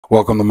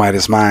Welcome to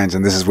Midas Minds,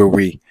 and this is where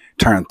we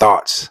turn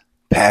thoughts,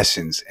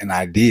 passions, and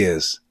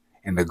ideas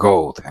into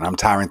gold. And I'm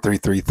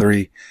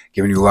Tyron333,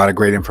 giving you a lot of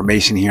great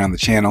information here on the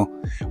channel.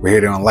 We're here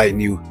to enlighten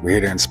you. We're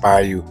here to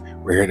inspire you.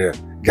 We're here to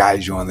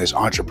guide you on this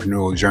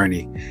entrepreneurial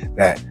journey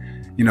that,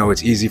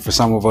 it's easy for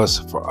some of us.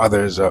 For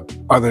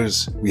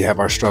others, we have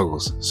our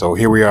struggles. So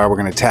here we are. We're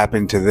going to tap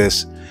into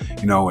this.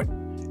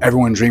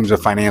 Everyone dreams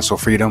of financial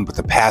freedom, but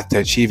the path to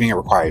achieving it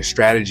requires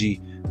strategy,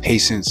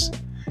 patience,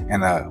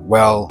 and a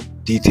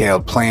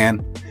well-detailed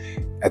plan.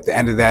 At the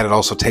end of that, it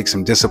also takes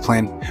some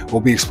discipline.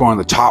 We'll be exploring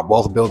the top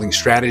wealth building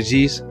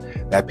strategies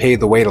that pave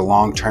the way to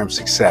long-term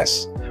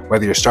success.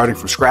 Whether you're starting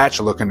from scratch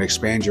or looking to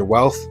expand your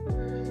wealth,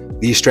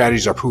 these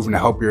strategies are proven to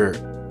help your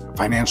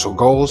financial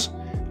goals.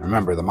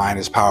 Remember, the mind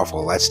is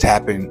powerful. Let's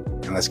tap in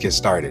and let's get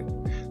started.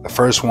 The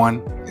first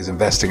one is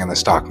investing in the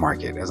stock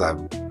market. As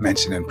I've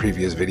mentioned in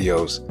previous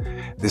videos,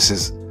 this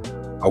is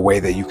a way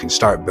that you can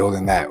start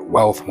building that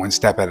wealth one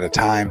step at a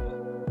time.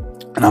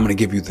 And I'm going to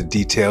give you the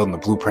detail and the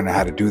blueprint of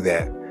how to do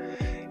that.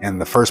 And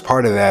the first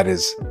part of that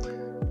is,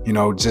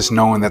 just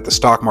knowing that the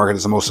stock market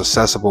is the most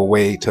accessible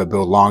way to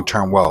build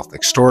long-term wealth.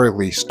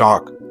 Historically,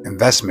 stock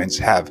investments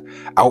have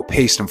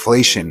outpaced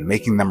inflation,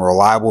 making them a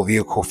reliable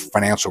vehicle for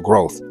financial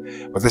growth.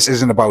 But this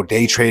isn't about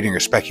day trading or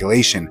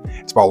speculation.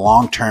 It's about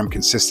long-term,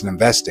 consistent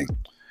investing.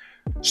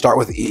 Start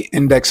with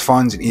index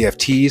funds and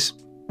EFTs.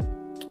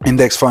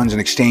 Index funds and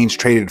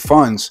exchange-traded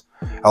funds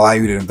allow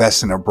you to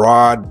invest in a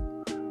broad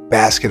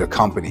basket of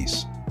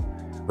companies,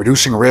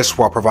 reducing risk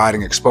while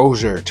providing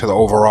exposure to the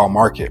overall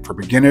market. For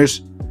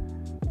beginners,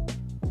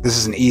 this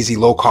is an easy,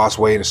 low-cost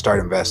way to start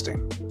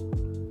investing.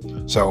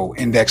 So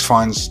index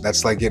funds,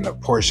 that's like getting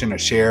a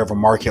share of a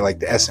market like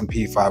the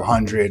S&P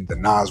 500, the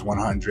Nas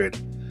 100.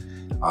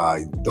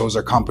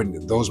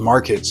 Those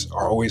markets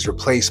are always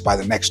replaced by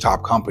the next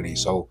top company.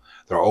 So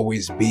there'll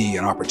always be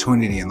an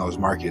opportunity in those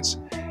markets.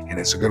 And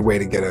it's a good way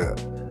to get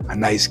a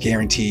nice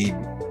guaranteed,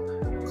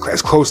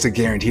 as close to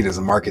guaranteed as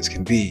the markets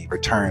can be,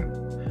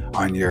 return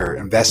on your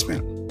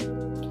investment.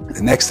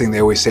 The next thing they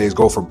always say is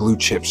go for blue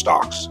chip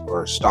stocks,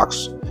 or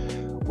stocks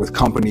with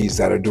companies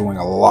that are doing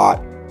a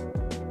lot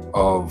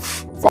of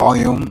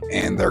volume,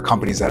 and they're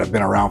companies that have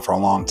been around for a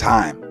long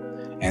time,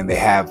 and they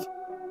have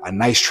a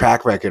nice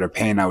track record of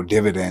paying out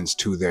dividends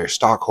to their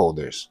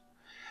stockholders.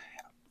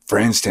 For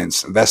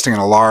instance, investing in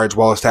a large,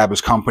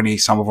 well-established company,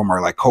 some of them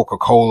are like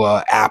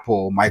Coca-Cola,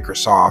 Apple,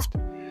 Microsoft,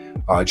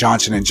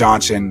 Johnson &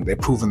 Johnson. They've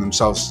proven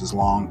themselves as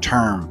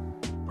long-term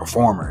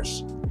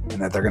performers,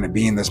 and that they're going to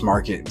be in this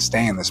market and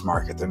stay in this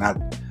market. They're not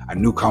a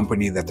new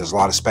company that there's a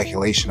lot of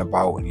speculation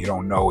about, and you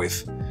don't know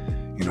if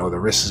the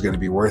risk is going to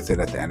be worth it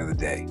at the end of the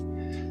day.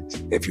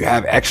 If you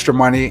have extra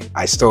money,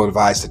 I still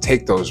advise to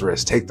take those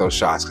risks, take those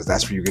shots, because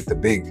that's where you get the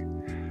big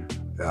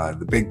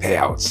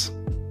payouts.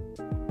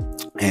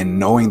 And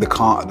knowing the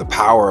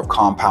power of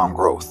compound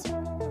growth.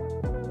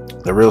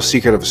 The real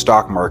secret of a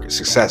stock market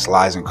success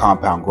lies in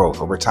compound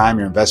growth. Over time,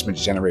 your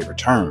investments generate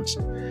returns,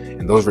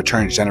 and those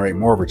returns generate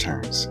more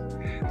returns.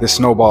 This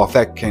snowball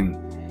effect can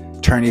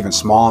turn even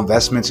small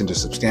investments into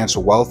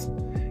substantial wealth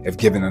if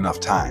given enough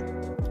time.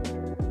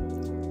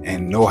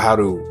 And know how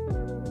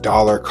to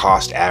dollar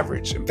cost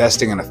average.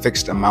 Investing in a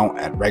fixed amount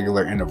at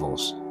regular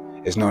intervals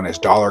is known as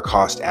dollar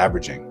cost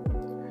averaging.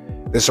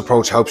 This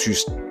approach helps you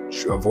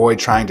avoid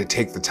trying to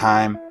take the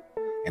time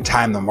and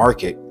time the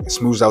market. It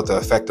smooths out the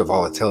effect of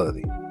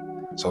volatility.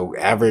 So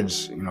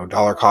average,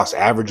 dollar cost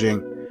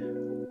averaging,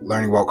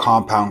 learning about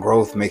compound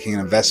growth, making an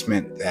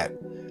investment that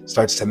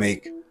starts to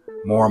make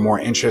more and more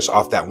interest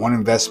off that one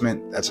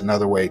investment. That's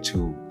another way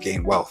to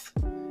gain wealth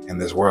in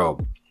this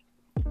world.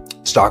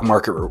 Stock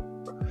market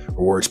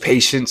rewards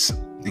patience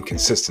and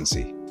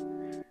consistency.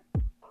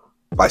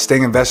 By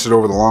staying invested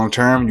over the long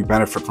term, you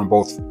benefit from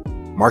both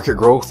market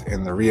growth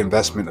and the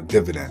reinvestment of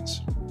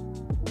dividends.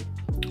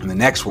 And the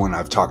next one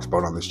I've talked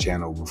about on this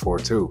channel before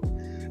too,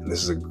 and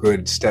this is a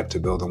good step to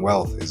building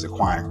wealth, is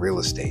acquiring real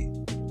estate,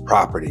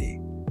 property,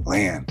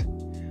 land.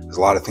 There's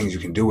a lot of things you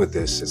can do with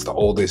this. It's the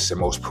oldest and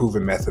most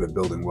proven method of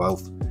building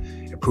wealth.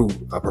 It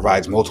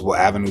provides multiple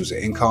avenues of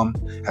income,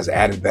 has the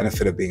added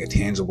benefit of being a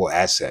tangible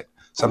asset,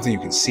 something you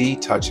can see,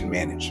 touch, and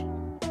manage.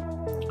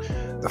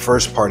 The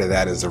first part of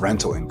that is the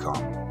rental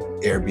income.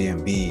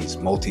 Airbnbs,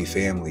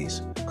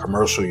 multifamilies,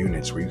 commercial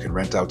units where you can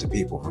rent out to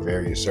people for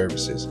various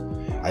services.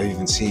 I've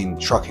even seen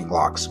trucking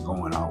locks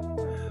going out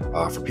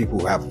for people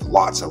who have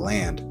lots of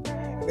land.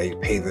 They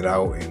pay that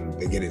out and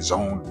they get it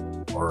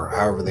zoned, or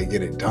however they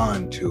get it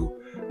done, to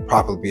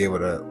properly be able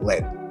to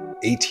let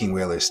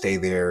 18-wheelers stay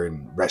there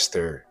and rest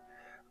their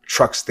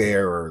trucks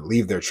there or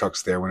leave their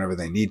trucks there whenever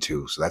they need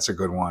to. So that's a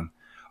good one.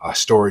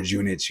 Storage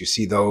units, you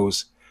see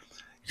those.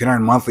 You can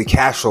earn monthly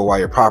cash flow while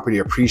your property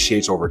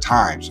appreciates over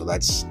time. So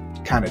that's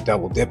kind of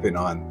double dipping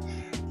on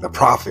the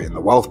profit and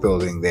the wealth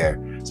building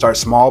there. Start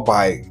small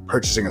by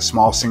purchasing a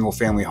small single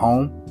family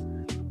home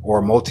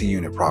or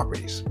multi-unit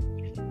properties.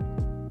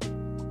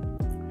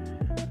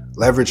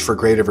 Leverage for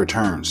greater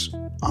returns.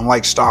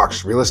 Unlike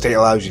stocks, real estate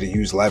allows you to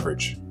use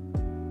leverage.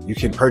 You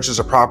can purchase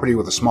a property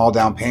with a small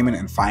down payment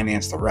and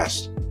finance the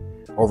rest.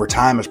 Over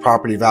time, as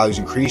property values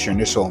increase, your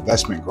initial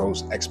investment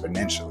grows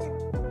exponentially.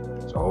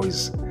 So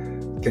always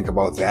think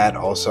about that.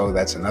 Also,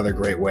 that's another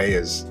great way,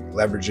 is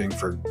leveraging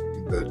for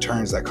the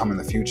returns that come in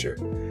the future.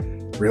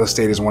 Real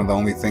estate is one of the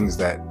only things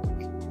that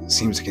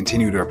seems to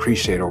continue to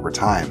appreciate over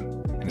time.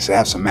 And it's to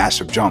have some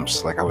massive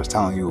jumps, like I was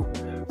telling you,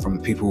 from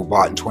the people who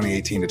bought in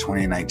 2018 to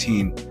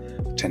 2019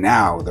 to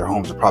now, their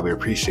homes have probably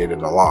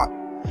appreciated a lot.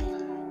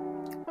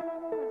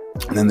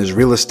 And then there's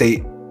real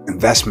estate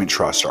investment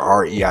trusts,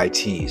 or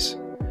REITs.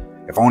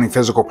 If owning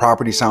physical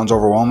property sounds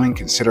overwhelming,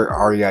 consider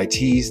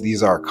REITs.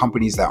 These are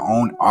companies that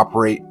own,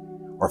 operate,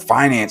 or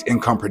finance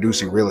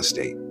income-producing real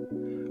estate.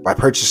 By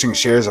purchasing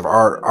shares of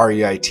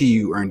REIT,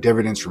 you earn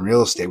dividends from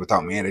real estate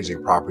without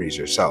managing properties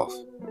yourself.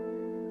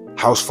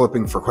 House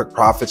flipping for quick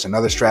profits.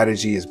 Another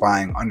strategy is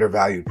buying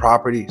undervalued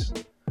properties,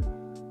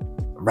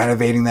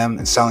 renovating them,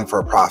 and selling for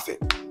a profit.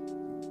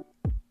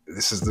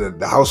 This is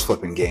the house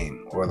flipping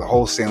game, or the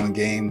wholesaling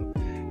game.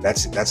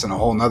 That's in a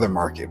whole nother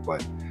market,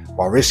 but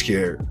while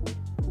riskier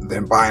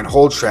than buy and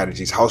hold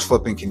strategies, house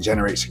flipping can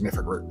generate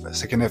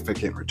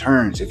significant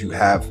returns if you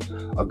have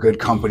a good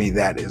company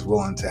that is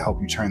willing to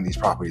help you turn these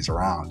properties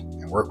around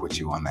and work with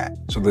you on that.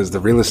 So there's the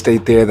real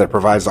estate there that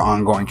provides the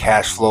ongoing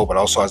cash flow, but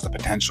also has the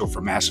potential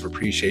for massive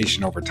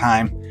appreciation over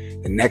time.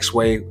 The next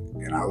way,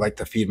 and I like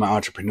to feed my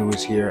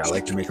entrepreneurs here, I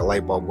like to make a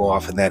light bulb go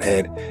off in that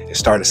head, is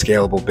start a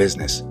scalable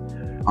business.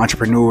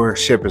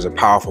 Entrepreneurship is a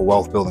powerful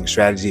wealth building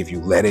strategy if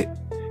you let it.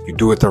 If you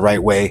do it the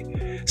right way.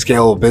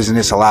 Scalable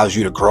business allows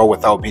you to grow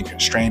without being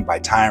constrained by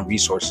time,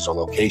 resources, or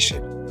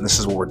location. And this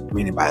is what we're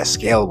meaning by a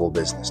scalable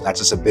business, not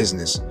just a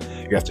business.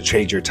 You have to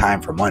trade your time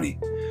for money.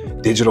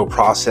 Digital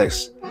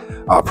products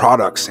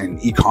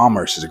and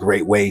e-commerce is a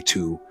great way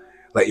to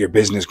let your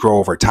business grow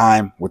over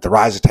time. With the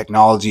rise of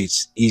technology,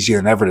 it's easier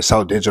than ever to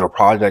sell digital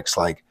products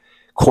like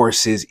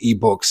courses,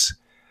 ebooks,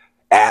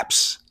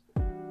 apps.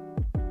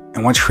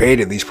 And once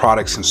created, these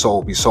products can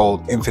be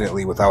sold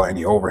infinitely without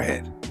any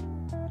overhead.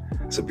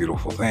 It's a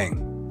beautiful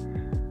thing.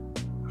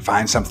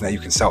 Find something that you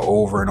can sell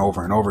over and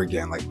over and over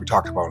again, like we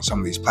talked about on some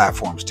of these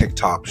platforms,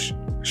 TikTok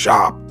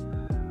Shop,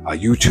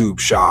 YouTube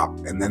Shop,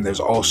 and then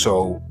there's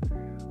also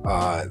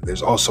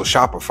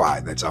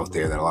Shopify that's out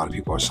there that a lot of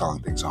people are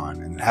selling things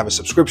on. And have a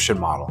subscription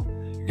model.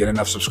 You get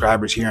enough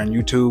subscribers here on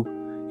YouTube,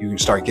 you can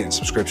start getting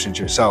subscriptions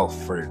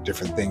yourself for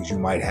different things you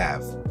might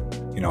have.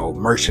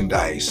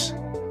 Merchandise,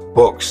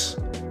 books.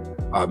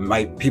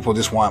 People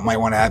just might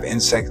want to have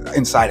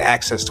inside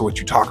access to what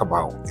you talk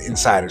about, the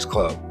Insiders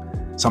Club.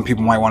 Some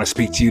people might want to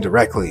speak to you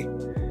directly,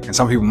 and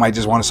some people might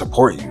just want to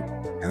support you,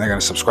 and they're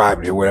going to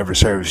subscribe to whatever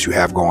service you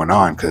have going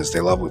on because they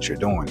love what you're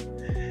doing.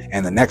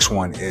 And the next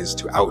one is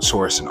to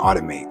outsource and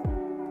automate.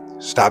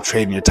 Stop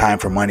trading your time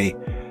for money.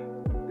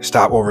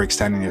 Stop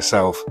overextending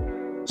yourself.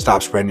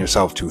 Stop spreading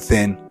yourself too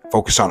thin.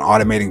 Focus on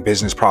automating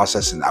business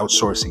processes and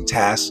outsourcing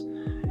tasks.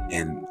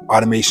 And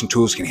automation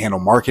tools can handle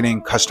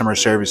marketing, customer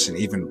service, and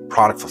even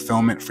product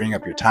fulfillment, freeing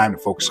up your time to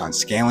focus on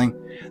scaling.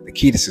 The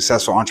key to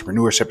successful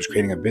entrepreneurship is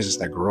creating a business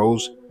that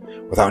grows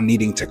without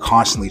needing to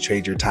constantly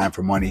trade your time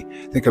for money.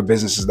 Think of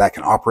businesses that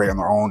can operate on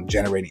their own,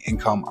 generating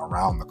income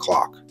around the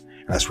clock.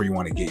 And that's where you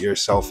want to get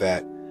yourself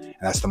at. And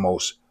that's the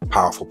most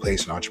powerful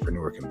place an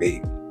entrepreneur can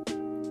be.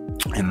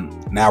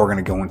 And now we're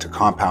going to go into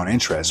compound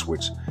interest,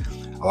 which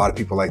a lot of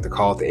people like to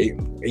call it the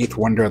eighth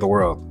wonder of the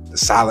world, the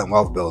silent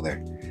wealth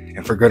builder.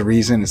 And for good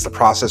reason. It's the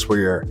process where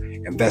your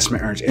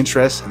investment earns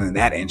interest, and then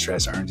that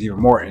interest earns even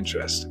more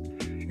interest,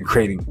 and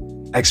creating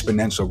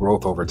exponential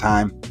growth over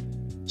time.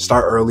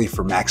 Start early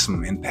for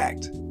maximum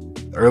impact.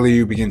 The earlier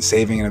you begin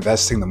saving and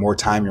investing, the more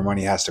time your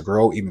money has to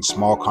grow. Even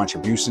small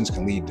contributions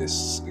can lead to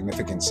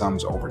significant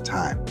sums over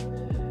time.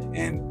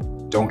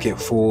 And don't get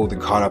fooled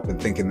and caught up in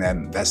thinking that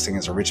investing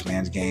is a rich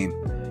man's game.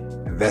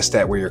 Invest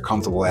at where you're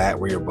comfortable at,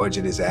 where your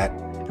budget is at,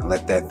 and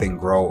let that thing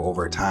grow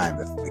over time.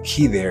 The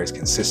key there is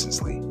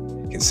consistency.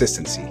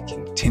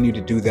 Continue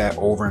to do that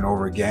over and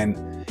over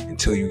again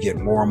until you get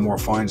more and more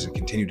funds and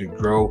continue to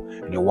grow,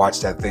 and you'll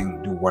watch that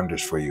thing do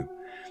wonders for you.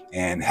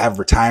 And have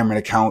retirement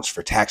accounts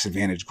for tax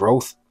advantage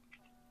growth,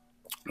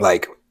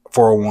 like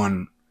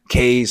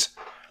 401ks,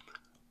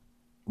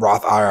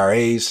 Roth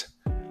IRAs.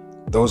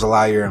 Those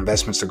allow your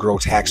investments to grow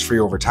tax-free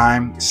over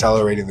time,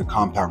 accelerating the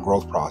compound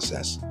growth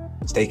process.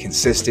 Stay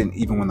consistent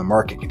even when the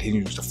market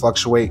continues to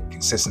fluctuate.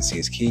 Consistency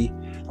is key.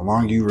 The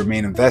longer you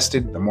remain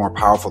invested, the more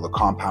powerful the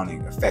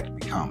compounding effect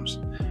becomes.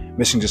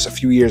 Missing just a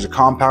few years of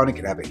compounding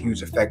can have a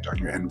huge effect on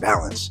your end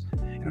balance.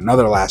 And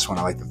another last one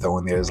I like to throw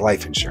in there is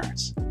life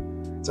insurance.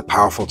 It's a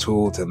powerful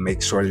tool to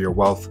make sure that your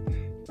wealth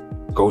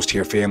goes to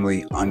your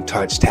family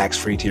untouched,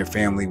 tax-free to your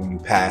family when you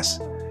pass.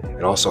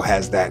 It also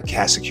has that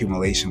cash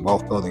accumulation,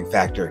 wealth building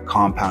factor,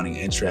 compounding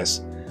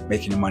interest,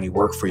 making your money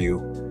work for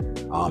you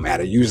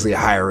at usually a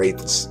higher rate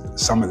than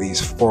some of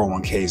these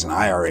 401ks and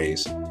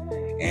IRAs.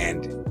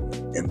 And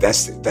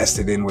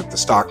invested in with the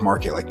stock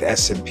market like the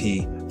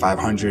S&P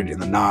 500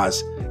 and the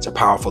Midas. It's a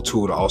powerful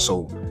tool to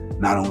also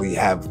not only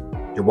have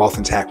your wealth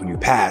intact when you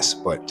pass,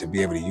 but to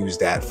be able to use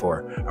that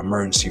for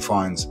emergency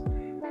funds,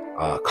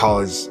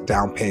 college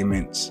down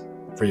payments,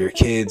 for your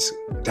kids,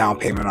 down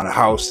payment on a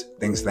house,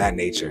 things of that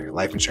nature.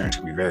 Life insurance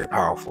can be very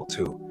powerful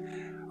too,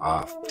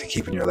 to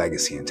keeping your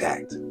legacy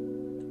intact.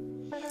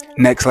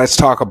 Next, let's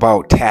talk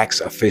about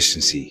tax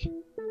efficiency.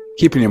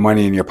 Keeping your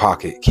money in your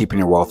pocket, keeping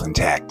your wealth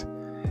intact,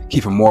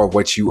 keeping more of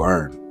what you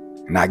earn,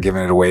 and not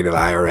giving it away to the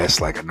IRS.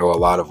 Like I know a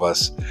lot of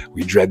us,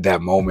 we dread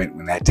that moment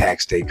when that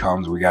tax day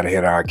comes. We got to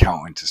hit our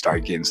accountant to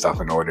start getting stuff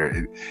in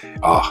order.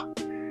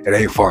 It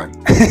ain't fun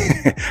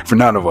for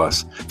none of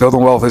us.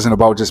 Building wealth isn't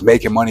about just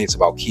making money, it's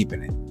about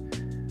keeping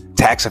it.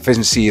 Tax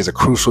efficiency is a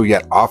crucial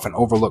yet often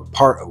overlooked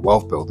part of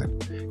wealth building.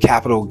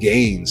 Capital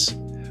gains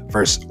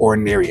versus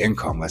ordinary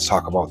income. Let's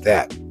talk about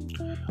that.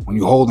 When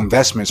you hold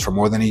investments for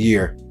more than a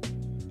year,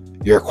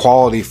 you're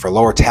quality for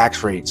lower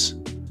tax rates,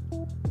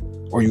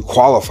 or you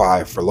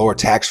qualify for lower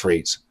tax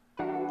rates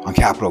on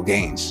capital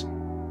gains.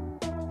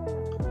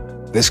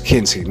 This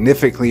can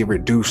significantly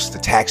reduce the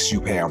taxes you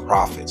pay on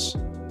profits.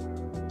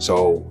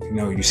 So,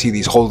 you see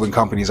these holding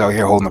companies out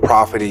here holding the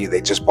property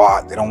they just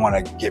bought. They don't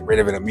want to get rid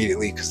of it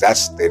immediately because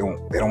they're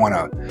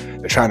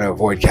trying to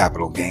avoid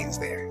capital gains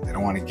there. They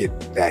don't want to get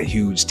that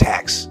huge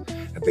tax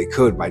that they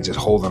could by just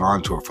holding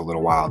on to it for a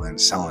little while, then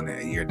selling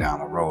it a year down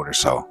the road or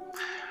so.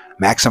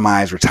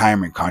 Maximize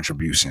retirement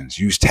contributions.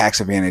 Use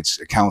tax advantage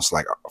accounts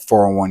like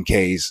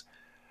 401ks,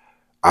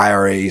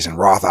 IRAs, and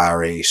Roth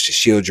IRAs to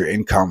shield your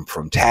income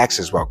from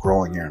taxes while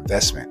growing your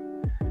investment.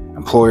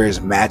 Employers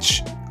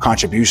match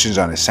contributions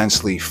on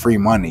essentially free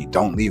money.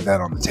 Don't leave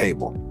that on the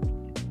table.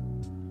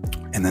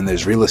 And then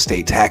there's real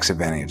estate tax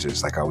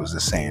advantages. Like I was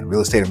just saying,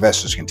 real estate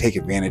investors can take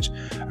advantage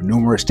of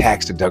numerous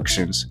tax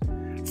deductions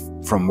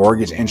from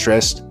mortgage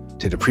interest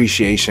to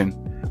depreciation,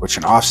 which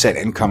can offset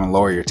income and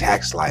lower your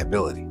tax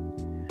liability.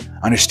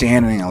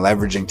 Understanding and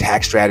leveraging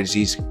tax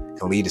strategies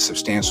can lead to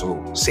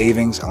substantial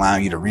savings,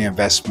 allowing you to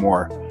reinvest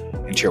more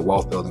into your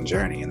wealth building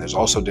journey. And there's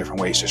also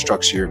different ways to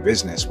structure your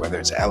business, whether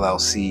it's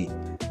LLC,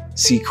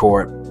 C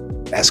Corp,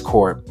 S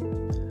Corp,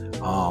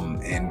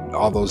 and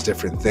all those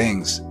different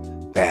things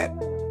that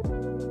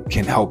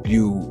can help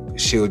you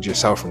shield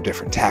yourself from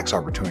different tax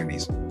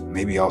opportunities.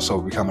 Maybe also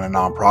becoming a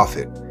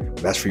nonprofit.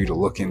 But that's for you to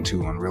look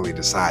into and really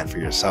decide for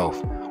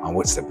yourself on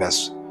what's the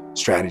best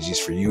strategies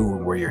for you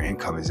and where your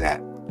income is at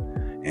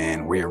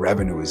and where your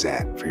revenue is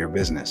at for your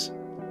business.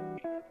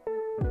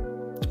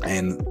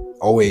 And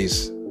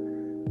always,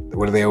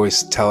 what do they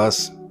always tell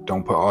us?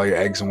 Don't put all your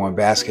eggs in one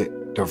basket.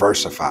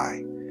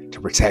 Diversify to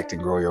protect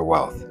and grow your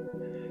wealth.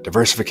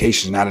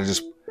 Diversification is not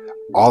just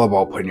all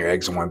about putting your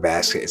eggs in one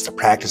basket. It's the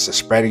practice of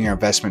spreading your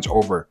investments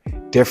over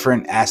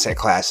different asset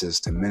classes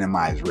to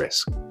minimize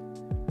risk.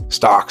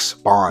 Stocks,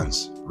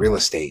 bonds, real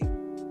estate.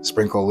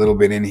 Sprinkle a little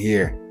bit in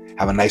here.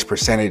 Have a nice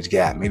percentage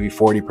gap, maybe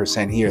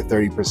 40% here,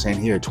 30%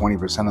 here,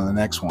 20% on the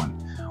next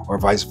one, or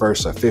vice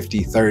versa,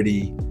 50,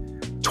 30,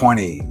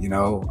 20,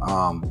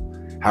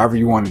 however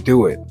you want to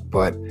do it.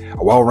 But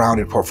a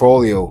well-rounded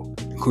portfolio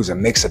includes a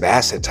mix of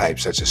asset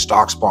types such as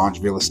stocks, bonds,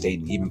 real estate,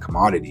 and even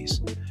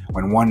commodities.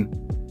 When one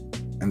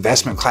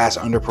investment class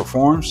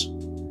underperforms,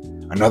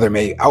 another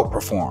may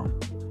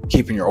outperform,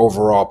 keeping your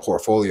overall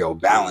portfolio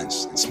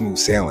balanced and smooth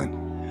sailing.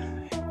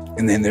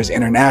 And then there's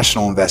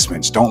international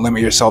investments. Don't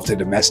limit yourself to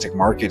domestic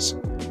markets.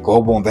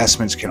 Global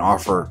investments can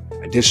offer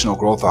additional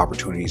growth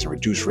opportunities and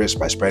reduce risk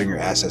by spreading your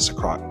assets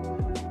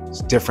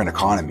across different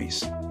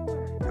economies.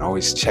 And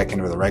always check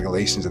into the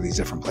regulations of these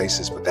different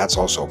places, but that's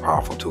also a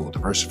powerful tool.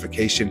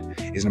 Diversification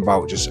isn't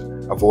about just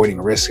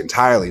avoiding risk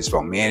entirely. It's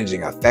about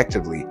managing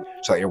effectively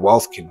so that your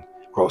wealth can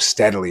grow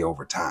steadily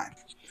over time.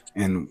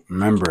 And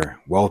remember,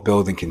 wealth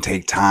building can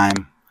take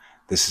time.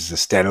 This is a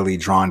steadily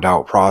drawn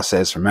out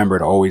process. Remember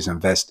to always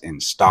invest in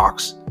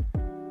stocks,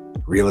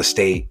 real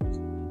estate,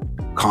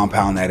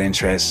 compound that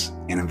interest,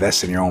 and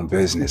invest in your own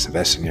business.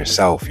 Invest in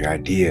yourself, your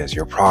ideas,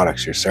 your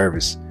products, your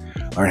service.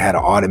 Learn how to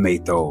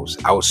automate those,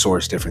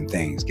 outsource different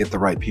things, get the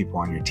right people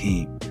on your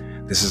team.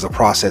 This is a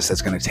process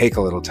that's going to take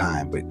a little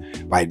time, but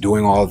by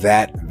doing all of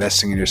that,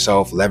 investing in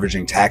yourself,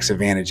 leveraging tax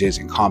advantages,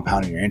 and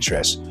compounding your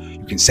interests,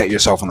 you can set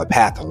yourself on the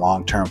path to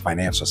long-term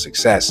financial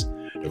success.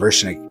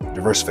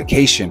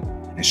 Diversification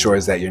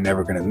ensures that you're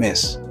never going to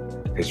miss,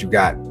 because you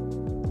got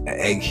an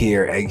egg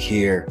here,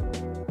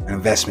 an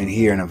investment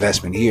here, an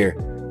investment here.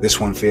 This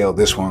one failed,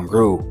 this one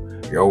grew.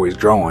 You're always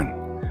growing.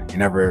 You're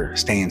never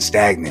staying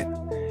stagnant,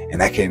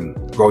 and that can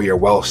grow your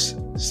wealth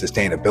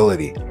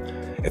sustainability.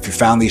 If you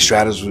found these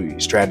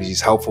strategies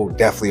helpful,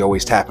 definitely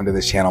always tap into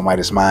this channel,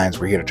 Midas Minds.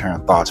 We're here to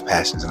turn thoughts,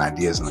 passions, and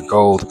ideas into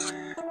gold.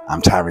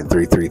 I'm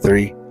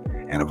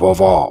Tyrant333, and above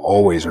all,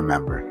 always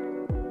remember,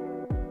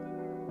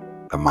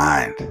 the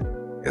mind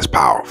is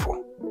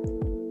powerful.